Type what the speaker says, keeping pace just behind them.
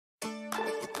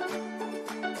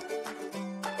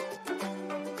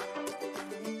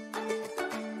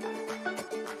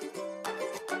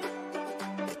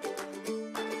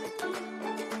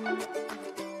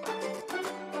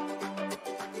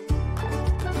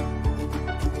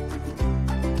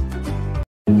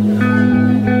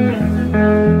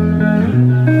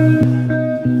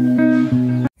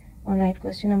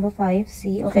question number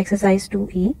 5C of exercise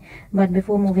 2E. But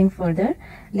before moving further,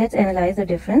 let's analyze the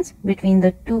difference between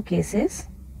the two cases.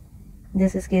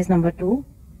 This is case number 2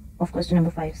 of question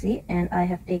number 5C, and I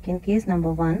have taken case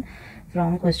number 1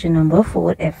 from question number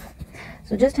 4F.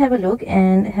 So just have a look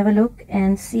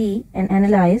and see and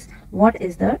analyze what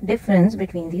is the difference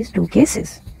between these two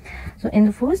cases. So in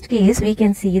the first case, we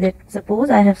can see that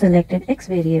suppose I have selected x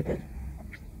variable.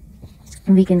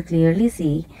 We can clearly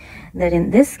see that in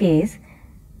this case,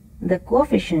 the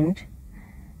coefficient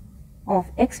of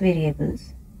x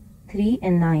variables 3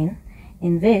 and 9,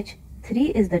 in which 3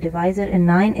 is the divisor and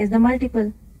 9 is the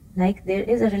multiple. Like there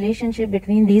is a relationship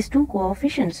between these two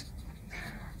coefficients.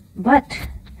 But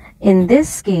in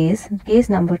this case, case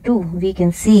number 2, we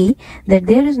can see that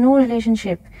there is no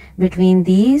relationship between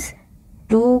these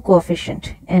two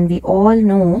coefficients, and we all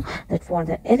know that for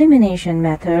the elimination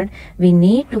method we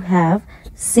need to have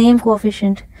same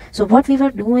coefficient. So what we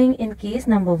were doing in case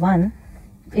number 1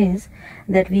 is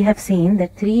that we have seen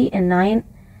that 3 and 9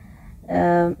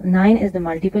 is the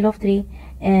multiple of 3,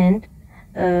 and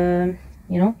 3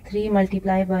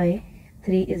 multiplied by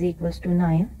 3 is equals to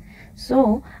 9.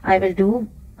 So I will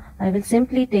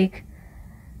simply take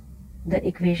the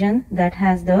equation that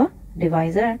has the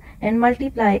divisor and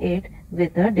multiply it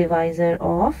with the divisor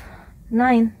of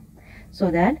 9,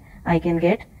 so that I can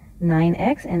get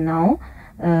 9x. And now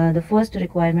the first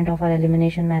requirement of our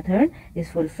elimination method is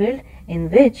fulfilled, in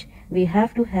which we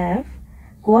have to have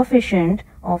coefficient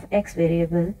of x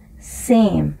variable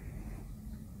same.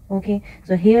 Okay,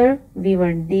 so here we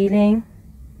were dealing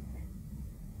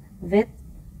with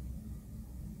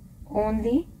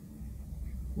only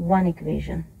one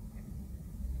equation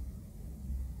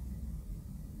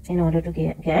in order to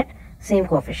get same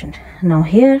coefficient. Now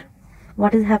here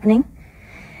what is happening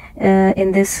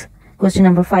in this question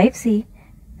number 5C,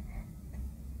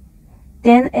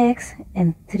 10x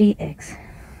and 3x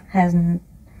has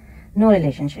no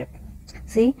relationship.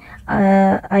 See,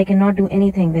 I cannot do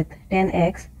anything with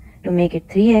 10x to make it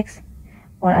 3x,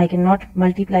 or I cannot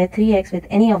multiply 3x with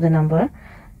any of the number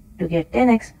to get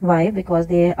 10x. Why? Because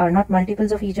they are not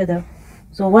multiples of each other.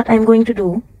 So what I'm going to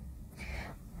do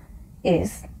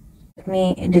is, let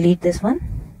me delete this one.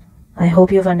 I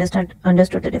hope you've understood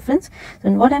the difference.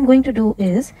 So what I'm going to do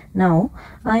is, now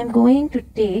I'm going to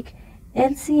take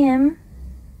LCM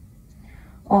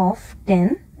of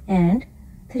 10 and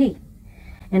 3,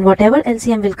 and whatever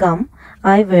LCM will come,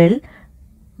 I will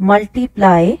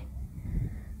multiply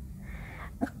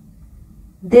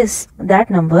that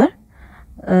number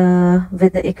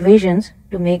with the equations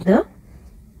to make the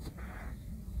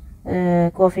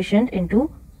coefficient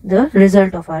into the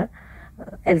result of our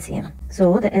LCM.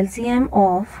 So the LCM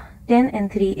of 10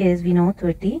 and 3 is, we know,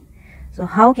 30. So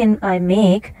how can I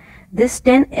make this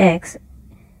 10x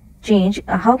change?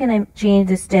 How can I change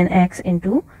this 10x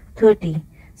into 30?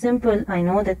 Simple. I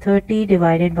know that 30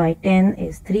 divided by 10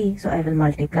 is 3, so I will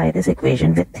multiply this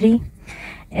equation with 3.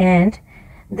 And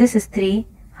this is 3.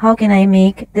 How can I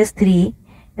make this 3?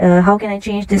 How can I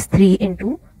change this 3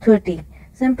 into 30?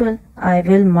 Simple. I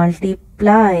will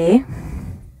multiply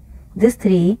this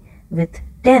 3 with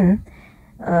 10.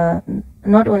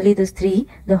 Not only this 3,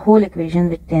 the whole equation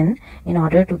with 10, in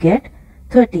order to get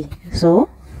 30. So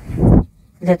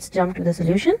let's jump to the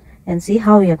solution and see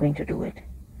how we are going to do it.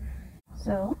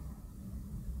 So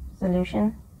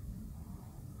solution.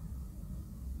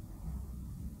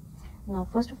 Now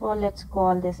first of all, let's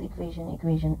call this equation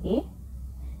equation A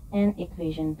and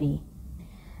equation B,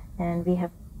 and we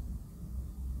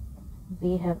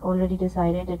have already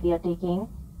decided that we are taking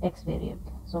x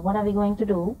variable. So what are we going to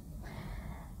do?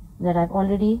 That I've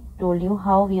already told you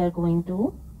how we are going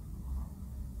to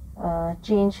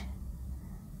change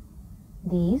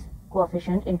these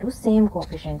coefficients into same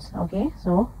coefficients. Okay,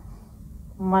 so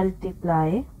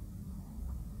multiply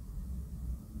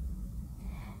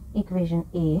equation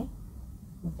A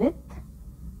with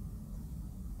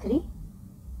 3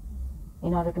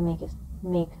 in order to make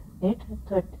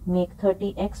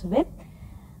 30x with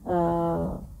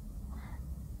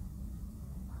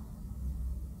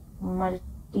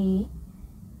multiply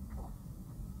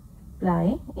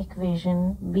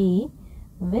equation B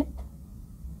with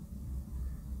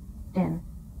 10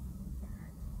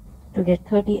 to get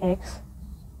 30x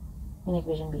in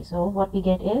equation B. So what we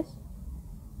get is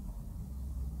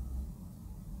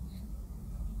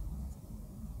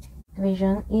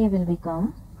equation A will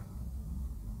become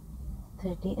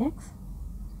 30x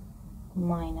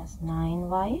minus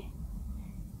 9y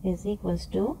is equals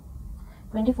to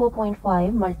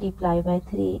 24.5 multiplied by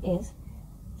 3 is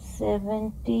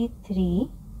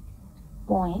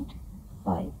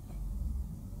 73.5,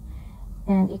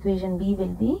 and equation B will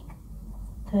be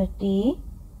 30x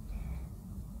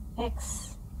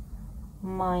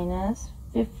minus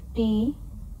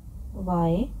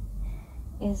 50y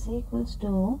is equals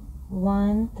to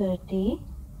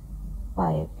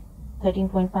 135.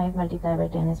 13.5 multiplied by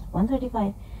 10 is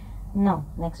 135. Now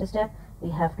next step, we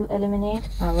have to eliminate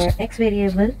our x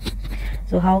variable.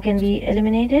 So how can we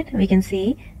eliminate it? We can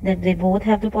see that they both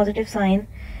have the positive sign.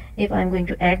 If I'm going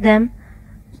to add them,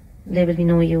 there will be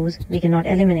no use. We cannot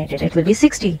eliminate it. It will be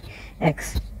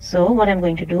 60x. So what I'm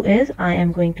going to do is I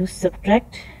am going to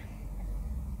subtract.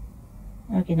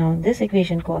 Okay, now this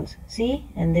equation calls C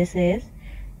and this is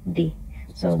D.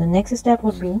 So the next step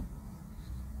would be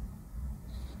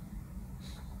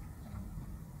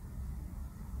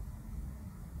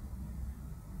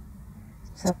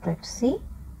subtract C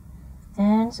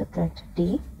and subtract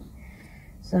D.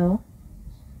 So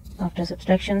after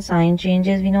subtraction, sign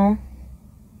changes, we know.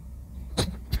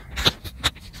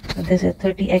 So this is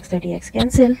 30x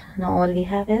cancel. Now all we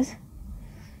have is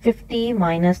 50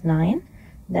 minus 9,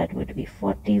 that would be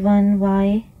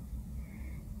 41y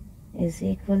is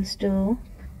equals to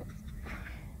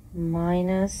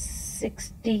minus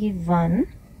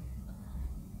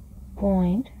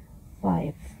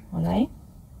 61.5. Alright,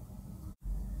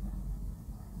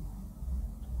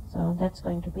 so that's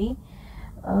going to be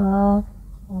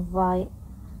y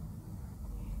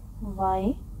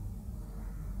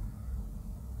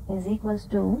is equals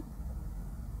to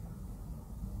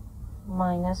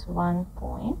minus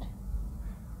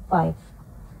 1.5.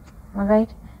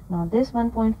 Alright, now this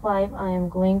 1.5 I am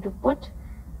going to put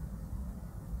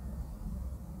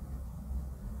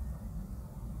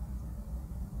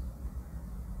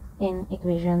in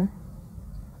equation,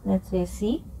 let's say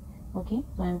C. Okay,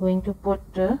 so I'm going to put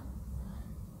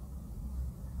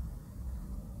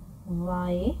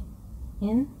y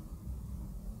in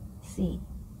C.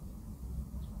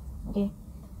 Okay,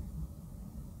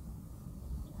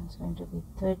 that's going to be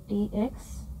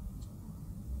 30x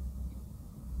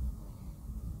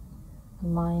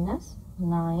minus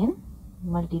 9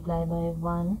 multiplied by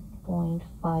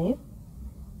 1.5.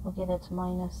 Okay, that's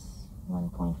minus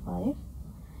 1.5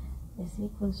 is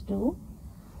equals to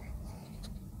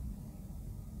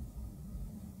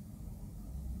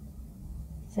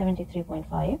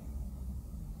 73.5.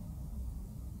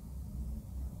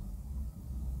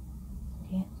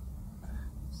 Okay,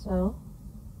 so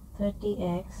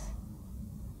 30x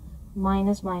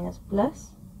minus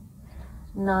plus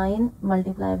 9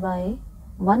 multiplied by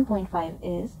 1.5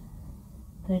 is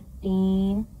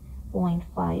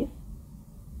 13.5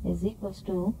 is equals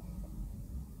to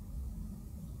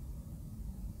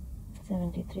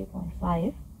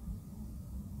 73.5,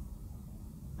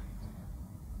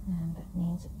 and that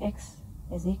means x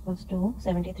is equals to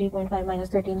 73.5 minus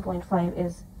 13.5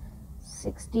 is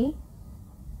 60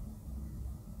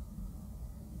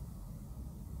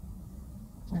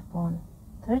 upon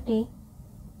 30.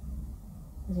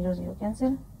 0 0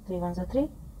 cancel, 3 1s are 3,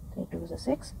 3 2s are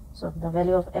 6, so the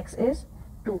value of x is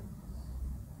 2.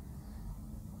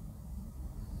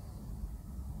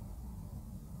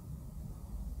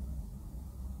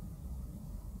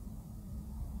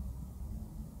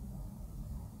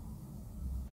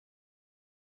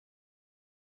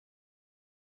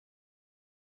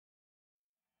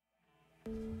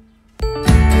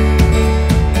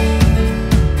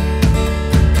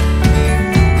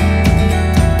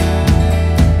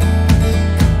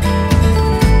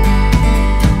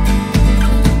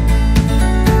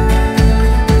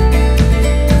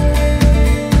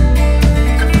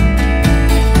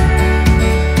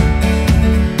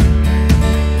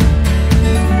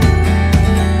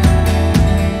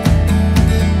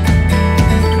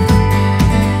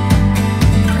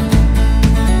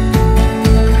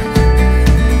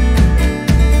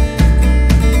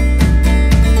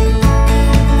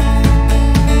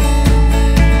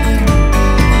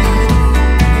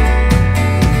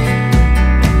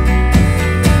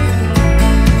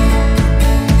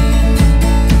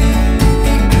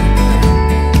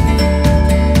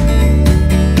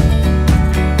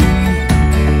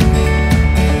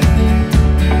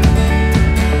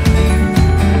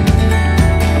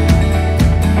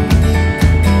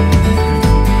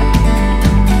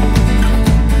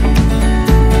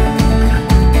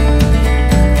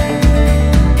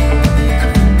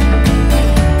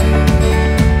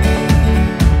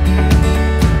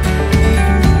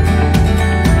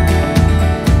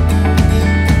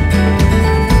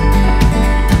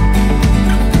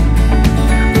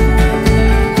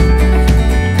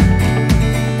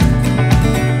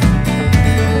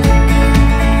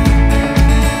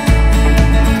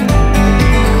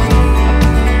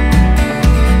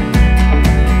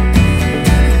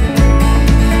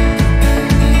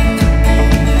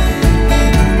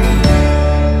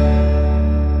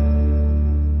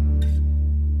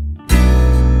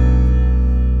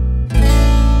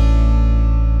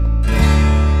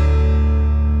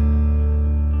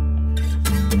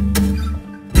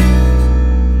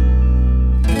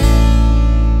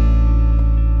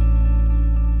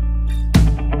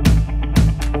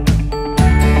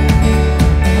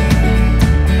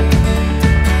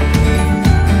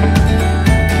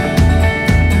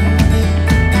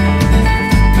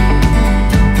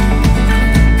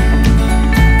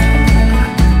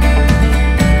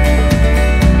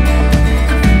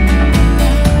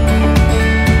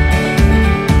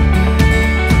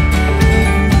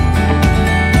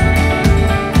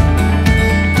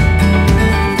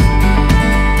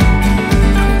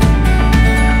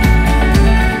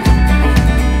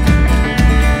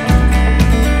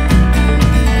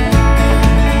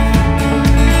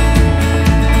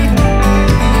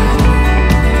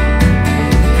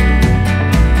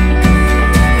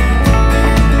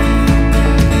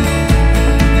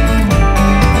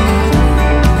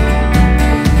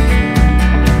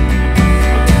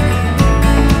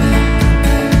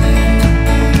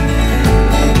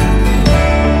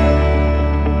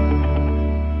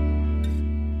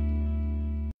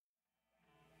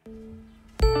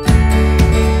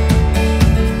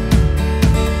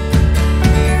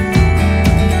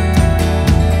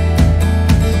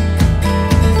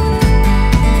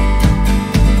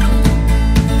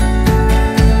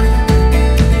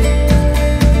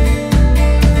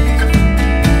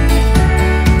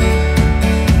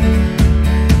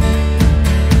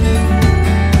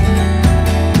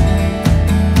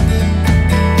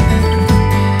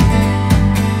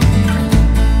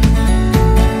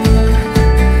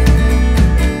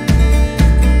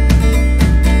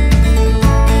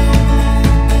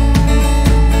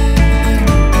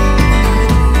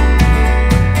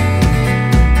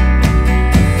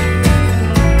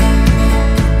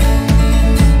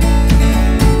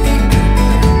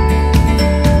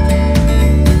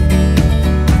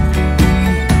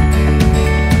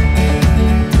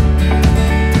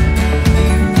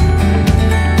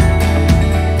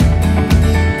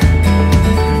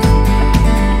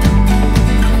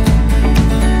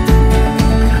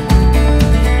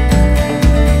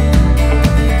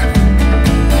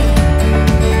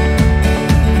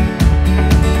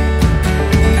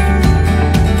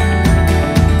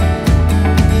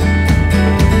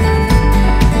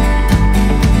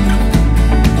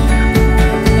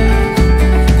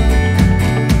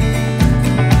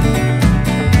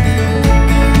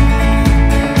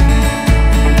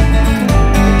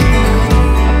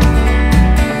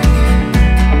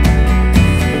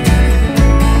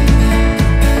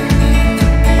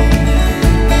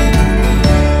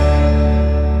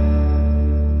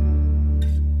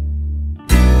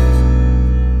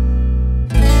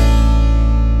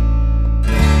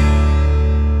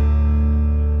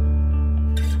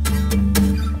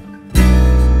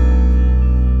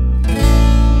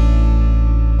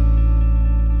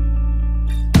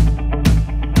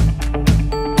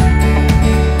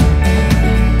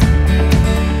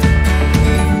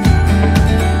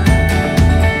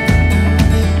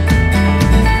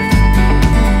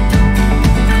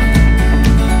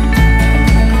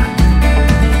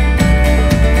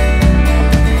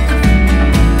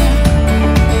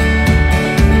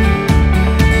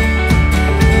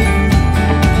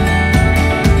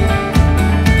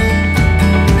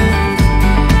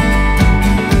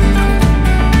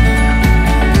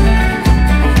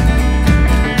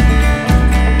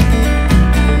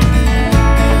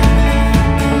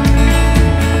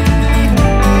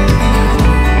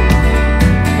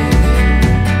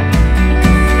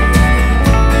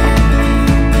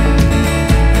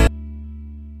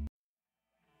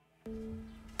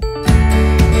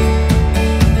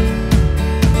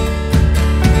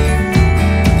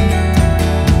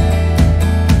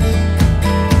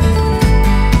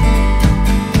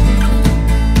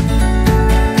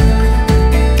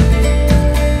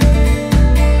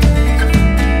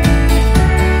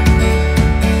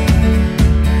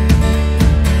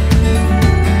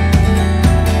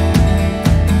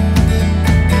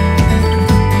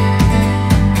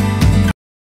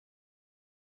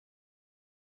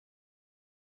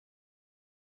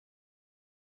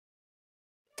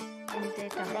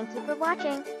 Thank you for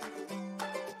watching.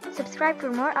 Subscribe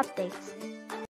for more updates.